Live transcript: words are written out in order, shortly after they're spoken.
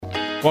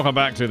Welcome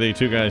back to the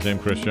Two Guys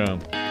Named Chris show.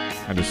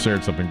 I just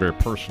shared something very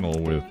personal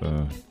with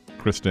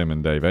Chris Dim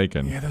and Dave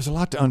Aiken. Yeah, there's a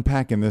lot to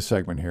unpack in this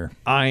segment here.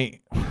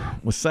 I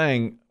was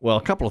saying, well,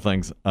 a couple of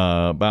things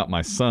about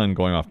my son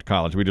going off to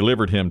college. We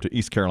delivered him to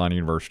East Carolina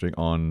University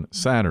on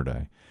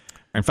Saturday.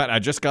 In fact, I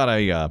just got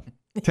a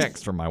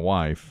text from my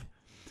wife,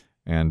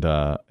 and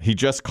he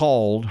just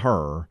called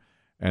her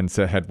and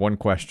had one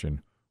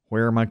question: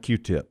 where are my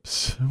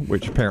Q-tips?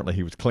 Which apparently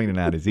he was cleaning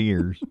out his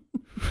ears.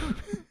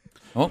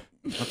 Oh,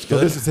 that's So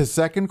good. this is his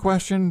second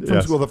question from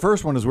Yes. school. The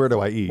first one is, where do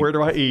I eat? Where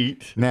do I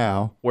eat?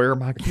 Now. Where are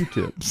my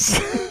Q-tips?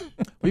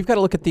 We've got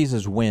to look at these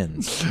as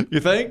wins. You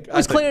think?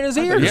 He's cleaning his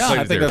ears. Yeah,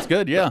 I think that's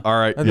good. Yeah. All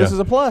right. And this is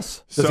a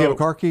plus. Does he have a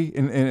car key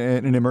in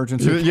an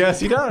emergency? Yes,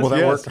 he does. Will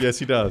that work? Yes,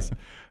 he does.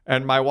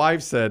 And my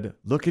wife said,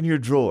 look in your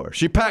drawer.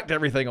 She packed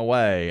everything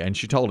away, and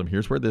she told him,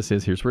 here's where this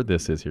is, here's where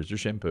this is, here's your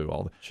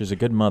shampoo. She's a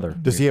good mother.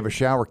 Does he have a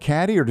shower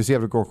caddy, or does he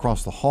have to go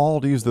across the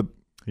hall to use the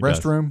He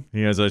does. restroom?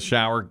 He has a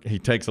shower. He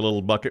takes a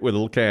little bucket with a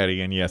little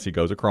caddy, and yes, he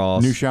goes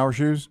across. New shower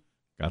shoes?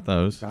 Got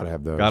those. Gotta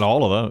have those. Got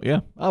all of those, yeah.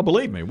 Oh,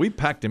 believe me, we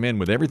packed him in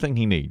with everything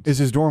he needs. Is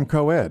his dorm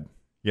co-ed?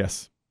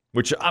 Yes,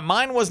 which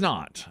mine was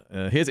not.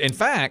 In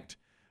fact,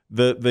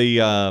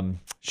 the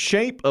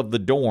shape of the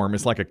dorm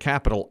is like a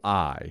capital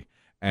I,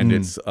 and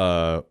it's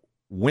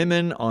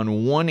women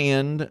on one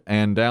end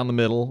and down the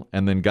middle,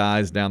 and then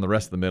guys down the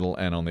rest of the middle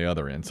and on the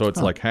other end. So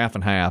it's like half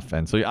and half.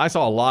 And so I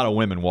saw a lot of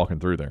women walking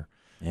through there.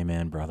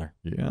 Amen, brother.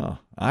 Yeah,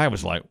 I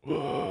was like,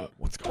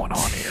 "What's going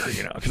on here?"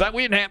 You know, because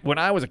we didn't have, when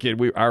I was a kid.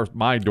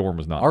 My dorm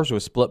was not. Ours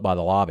was split by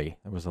the lobby.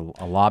 There was a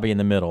lobby in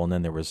the middle, and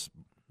then there was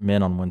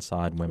men on one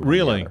side, women on the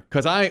Really? other.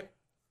 Because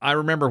I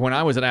remember when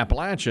I was at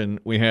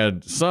Appalachian, we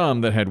had some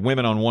that had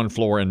women on one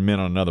floor and men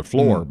on another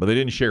floor, but they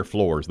didn't share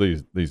floors.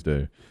 These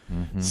do.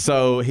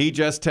 So he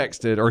just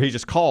texted, or he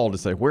just called to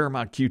say, "Where are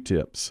my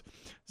Q-tips?"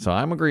 So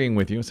I'm agreeing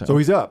with you. So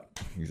he's up.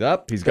 He's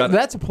up. He's got.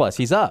 That's a plus.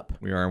 He's up.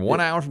 We are in 1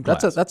 hour from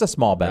class. That's a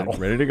small battle.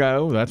 Ready to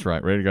go. That's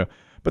right. Ready to go.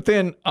 But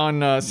then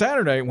on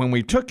Saturday, when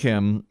we took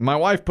him, my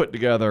wife put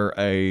together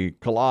a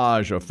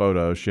collage of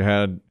photos. She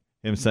had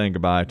him saying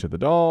goodbye to the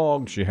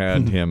dog. She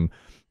had him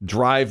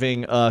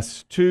driving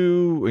us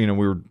to, we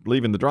were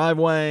leaving the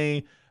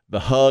driveway,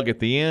 the hug at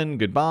the end,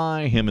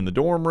 goodbye, him in the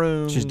dorm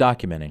room. She's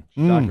documenting.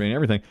 Documenting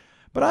everything.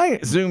 But I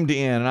zoomed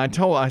in, and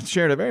I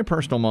shared a very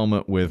personal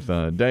moment with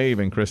Dave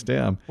and Chris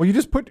Dim. Well, you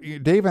just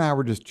Dave and I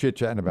were just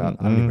chit-chatting about,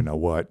 I don't even know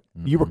what.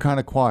 You were kind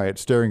of quiet,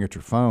 staring at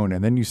your phone,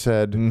 and then you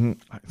said,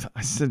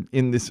 I said,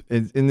 in this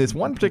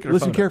one particular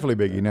listen photo, carefully,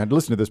 Biggie. Now,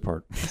 listen to this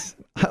part.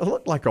 I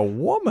look like a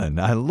woman.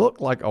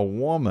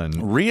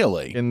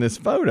 Really? In this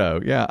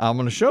photo. Yeah, I'm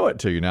going to show it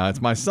to you now.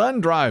 It's my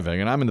son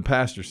driving, and I'm in the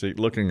passenger seat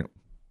looking.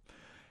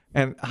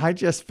 And I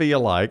just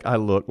feel like I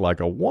look like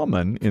a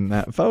woman in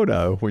that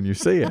photo when you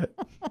see it.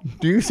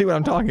 Do you see what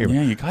I'm talking about?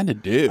 Yeah, you kind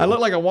of do. I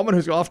look like a woman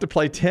who's off to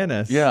play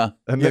tennis. Yeah.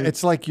 And Yeah, then,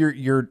 it's like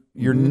your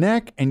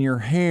neck and your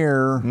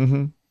hair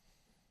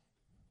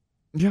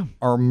yeah.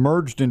 are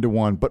merged into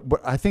one. But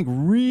what I think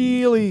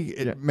really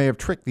it may have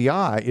tricked the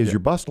eye is your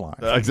bust line.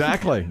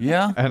 Exactly.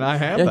 Yeah. And I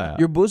have Yeah, that.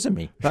 you're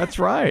bosomy. That's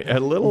right. A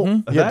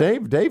little. Yeah,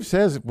 Dave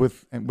says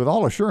with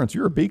all assurance,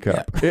 you're a B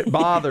cup. It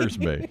bothers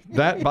me.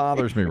 That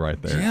bothers me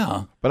right there.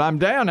 Yeah. But I'm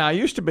down now. I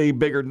used to be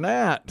bigger than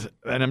that,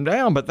 and I'm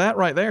down. But that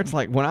right there, it's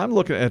like when I'm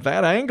looking at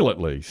that angle, at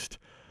least,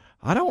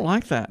 I don't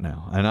like that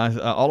now. And I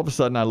all of a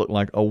sudden I look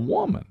like a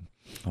woman.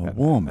 A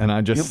woman. And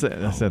I just said, You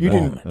that.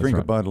 didn't That's drink a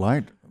right. Bud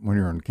Light when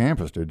you were on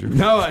campus, did you?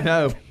 No, I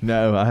haven't.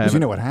 Because you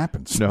know what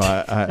happens. No,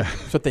 I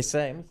That's what they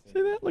say.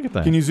 see that. Look at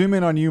that. Can you zoom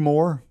in on you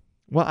more?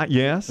 Well,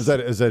 yes. Is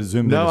that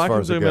zoomed in no, as I far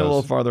can as it zoom in a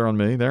little goes? farther on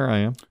me. There I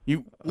am.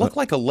 You look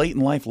like a late in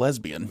life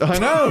lesbian. I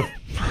know.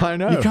 I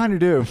know. You kind of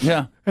do.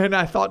 Yeah. And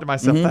I thought to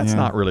myself, that's Yeah.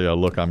 not really a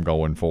look I'm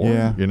going for.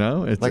 Yeah.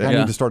 It's Like I Yeah.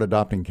 need to start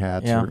adopting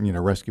cats Yeah.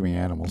 or rescuing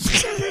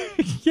animals.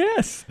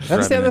 yes.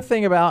 That's the other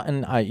thing about,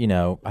 and I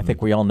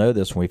think we all know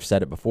this, and we've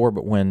said it before,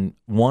 but when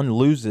one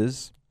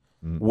loses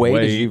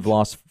weight as you've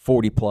lost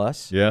 40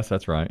 plus, Yes,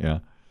 that's right. Yeah.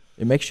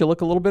 it makes you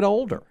look a little bit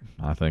older.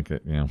 I think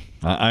it. Yeah.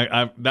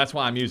 I that's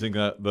why I'm using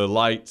the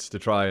lights to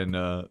try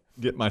and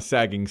get my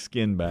sagging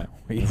skin back.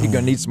 You're going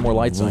to need some more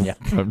lights on you.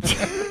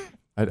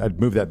 I'd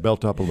move that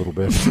belt up a little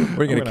bit.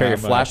 We're going to carry a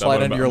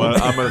flashlight under your leg.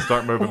 I'm going to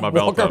start moving my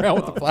belt Walk up. around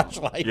with a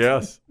flashlight.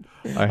 Yes.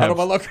 I How do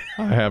I look?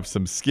 have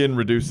some skin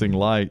reducing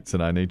lights,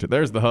 and I need to.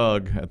 There's the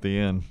hug at the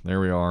end. There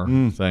we are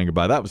saying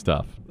goodbye. That was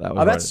tough. That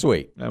was Oh, that's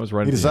sweet. That was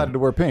right. He at the decided end. to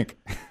wear pink.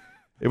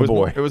 It was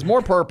boy. It was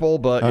more purple,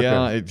 but Okay.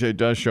 yeah, it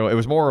does show. It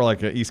was more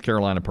like a East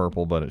Carolina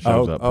purple, but it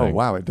shows up. Oh, pink.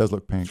 wow. It does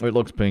look pink. It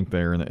looks pink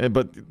there,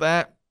 but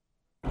that.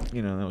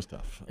 That was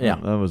tough. Yeah.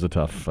 That was a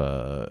tough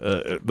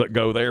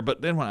go there.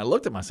 But then when I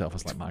looked at myself, I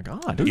was like, my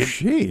God. Who's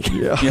she?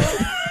 Yeah.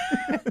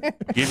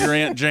 Give your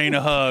Aunt Jane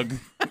a hug.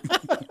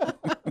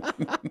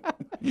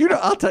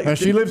 I'll take Now,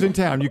 she lives in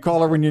town. You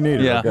call her when you need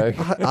her, Yeah. okay?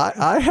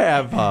 I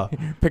have.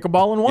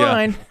 Pickleball and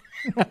wine.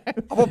 I'm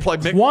going to play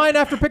mixed. Wine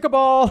after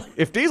pickleball.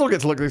 If Diesel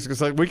gets looked at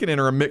this, we can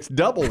enter a mixed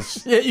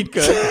doubles. Yeah, you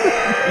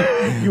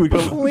could. You would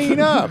clean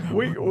up.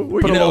 we Put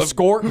a can, little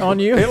squirt on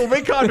you. it'll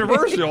be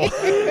controversial.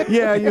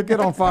 Yeah, you'll get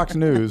on Fox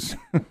News.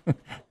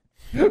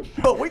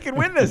 but we can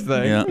win this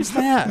thing. Yeah. Who's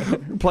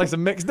that? Play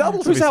some mixed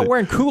doubles. Who's out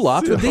wearing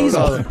culottes with these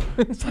on?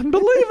 It's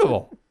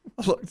unbelievable.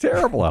 It looks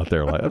terrible out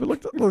there. Like, it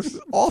looks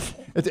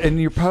awful. And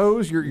your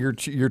pose, your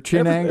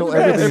chin angle,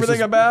 Everything everything's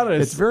just- about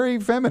it. It's very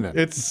feminine.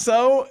 It's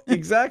so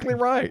exactly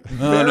right.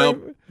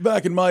 No.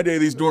 Back in my day,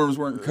 these dorms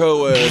weren't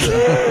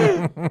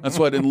co-ed. That's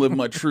why I didn't live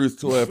my truth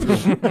till after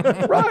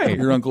Right.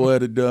 your Uncle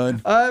Ed had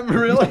died. I'm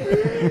really.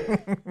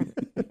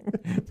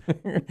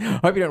 I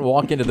hope you don't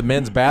walk into the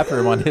men's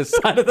bathroom on his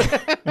side of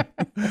the.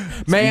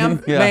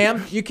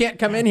 Ma'am, you can't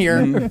come in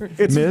here.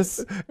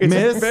 Miss.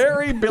 It's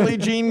very Billie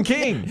Jean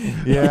King.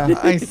 Yeah.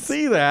 I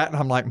see that and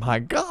I'm like, my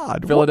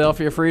God.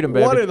 Philadelphia Freedom,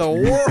 baby. What in the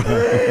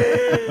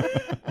world?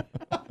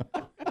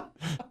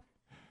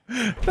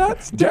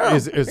 That's terrible.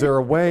 Is there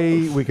a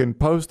way we can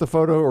post the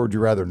photo, or would you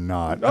rather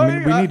not? I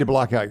mean, we need to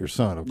block out your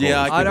son, of course.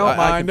 Yeah, I don't I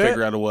mind can it.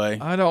 figure out a way.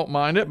 I don't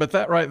mind it, but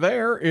that right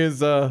there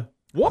is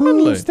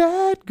womanly. Who's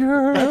that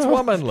girl? That's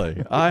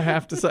womanly. I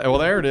have to say. Well,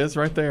 there it is,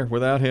 right there.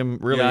 Without him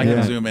really. Yeah, I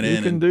can zoom it in. You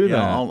can and, do yeah,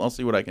 that. I'll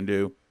see what I can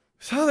do.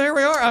 So there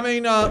we are. I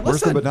mean, Where's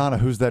listen. the Madonna?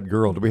 Who's that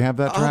girl? Do we have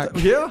that track?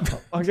 Yeah,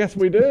 I guess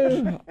we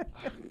do.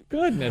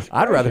 Goodness.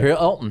 I'd rather hear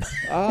Elton.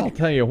 I'll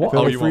tell you what.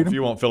 Philly you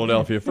Freedom? want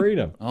Philadelphia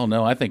Freedom? Oh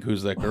no, I think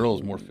Who's That Girl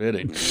is more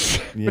fitting.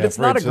 Yeah, But it's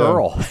not a afraid so.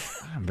 girl.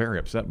 I'm very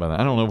upset by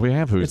that. I don't know if we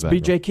have who's It's that.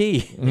 BJ Key.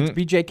 It's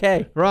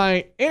BJK.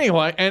 Right.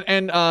 Anyway,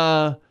 and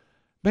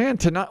man,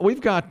 tonight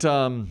we've got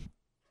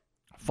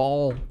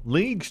fall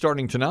league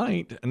starting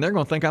tonight, and they're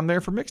going to think I'm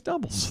there for mixed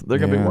doubles. They're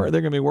going to be Yeah. worried.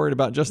 They're going to be worried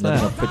about just that.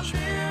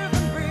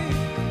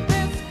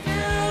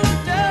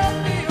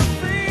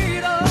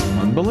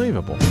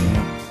 Unbelievable.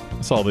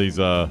 I saw these.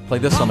 Play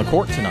this on the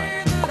court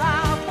tonight.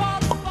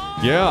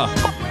 Yeah.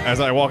 As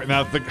I walk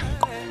now,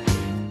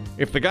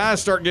 if the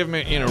guys start giving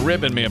me,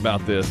 ribbing me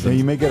about this, Yeah, and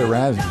you may get a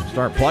Razzie.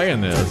 start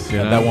playing this,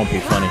 That won't be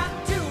funny.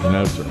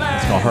 No, sir. It's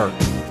gonna hurt.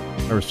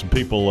 There were some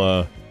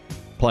people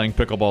playing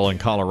pickleball in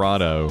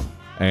Colorado,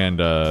 and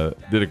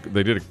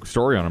they did a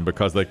story on them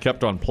because they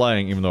kept on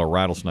playing even though a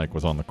rattlesnake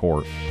was on the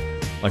court.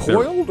 Like they're-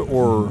 Coiled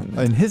or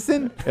in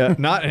hissing?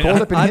 not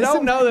Coiled up and I hissing?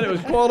 don't know that it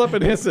was coiled up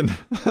and hissing.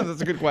 That's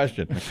a good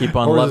question. Keep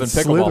on Or loving is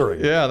it pickleball.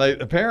 slithering? Yeah,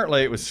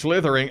 apparently it was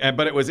slithering,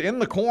 but it was in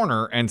the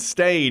corner and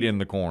stayed in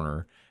the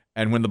corner.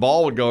 And when the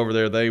ball would go over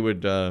there, they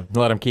would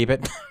Let him keep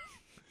it.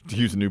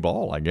 use a new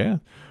ball, I guess.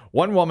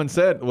 One woman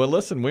said, "Well,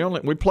 listen,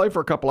 we played for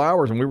a couple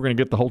hours, and we were going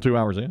to get the whole 2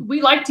 hours in."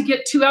 We like to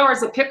get 2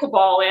 hours of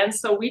pickleball in,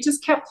 so we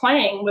just kept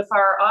playing with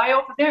our eye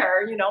over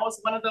there. It was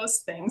one of those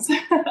things.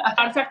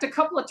 In fact, a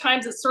couple of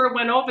times it sort of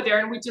went over there,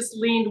 and we just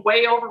leaned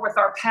way over with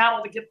our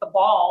paddle to get the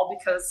ball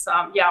because,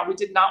 we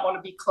did not want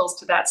to be close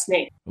to that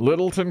snake.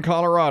 Littleton,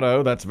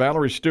 Colorado. That's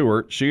Valerie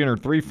Stewart. She and her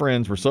 3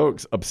 friends were so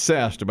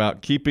obsessed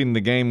about keeping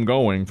the game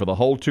going for the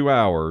whole 2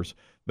 hours,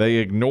 they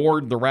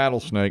ignored the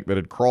rattlesnake that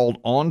had crawled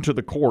onto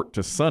the court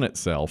to sun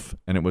itself,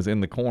 and it was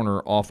in the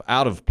corner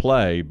out of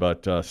play,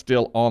 but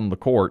still on the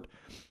court.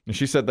 And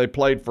she said they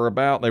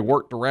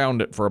worked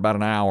around it for about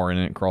an hour, and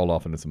then it crawled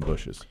off into some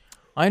bushes.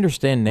 I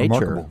understand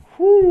nature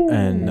Remarkable.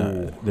 and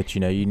that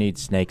you need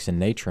snakes in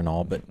nature and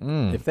all, but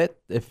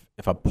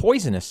if a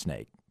poisonous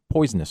snake,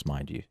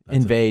 mind you,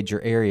 invades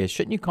your area,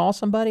 shouldn't you call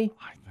somebody?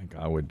 I think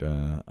I would.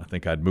 I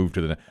think I'd move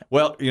to the.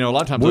 Well, a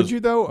lot of times. Would you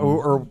though,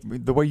 or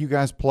the way you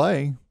guys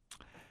play?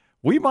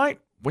 We might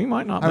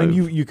not. I move.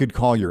 mean, you could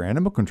call your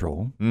animal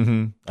control.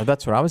 Oh,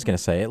 that's what I was going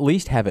to say. At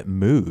least have it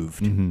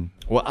moved.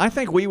 Well, I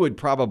think we would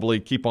probably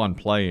keep on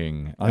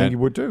playing. I think you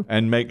would too.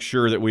 And make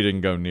sure that we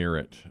didn't go near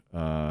it.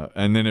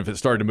 And then if it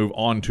started to move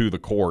onto the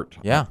court,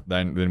 Yeah.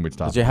 then we'd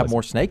stop. Because you have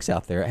more snakes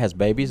out there. It has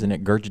babies and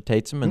it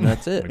gurgitates them, and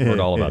that's it. We heard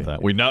all about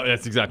that. We know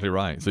that's exactly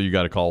right. So you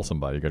got to call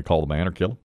somebody. You got to call the man or kill him.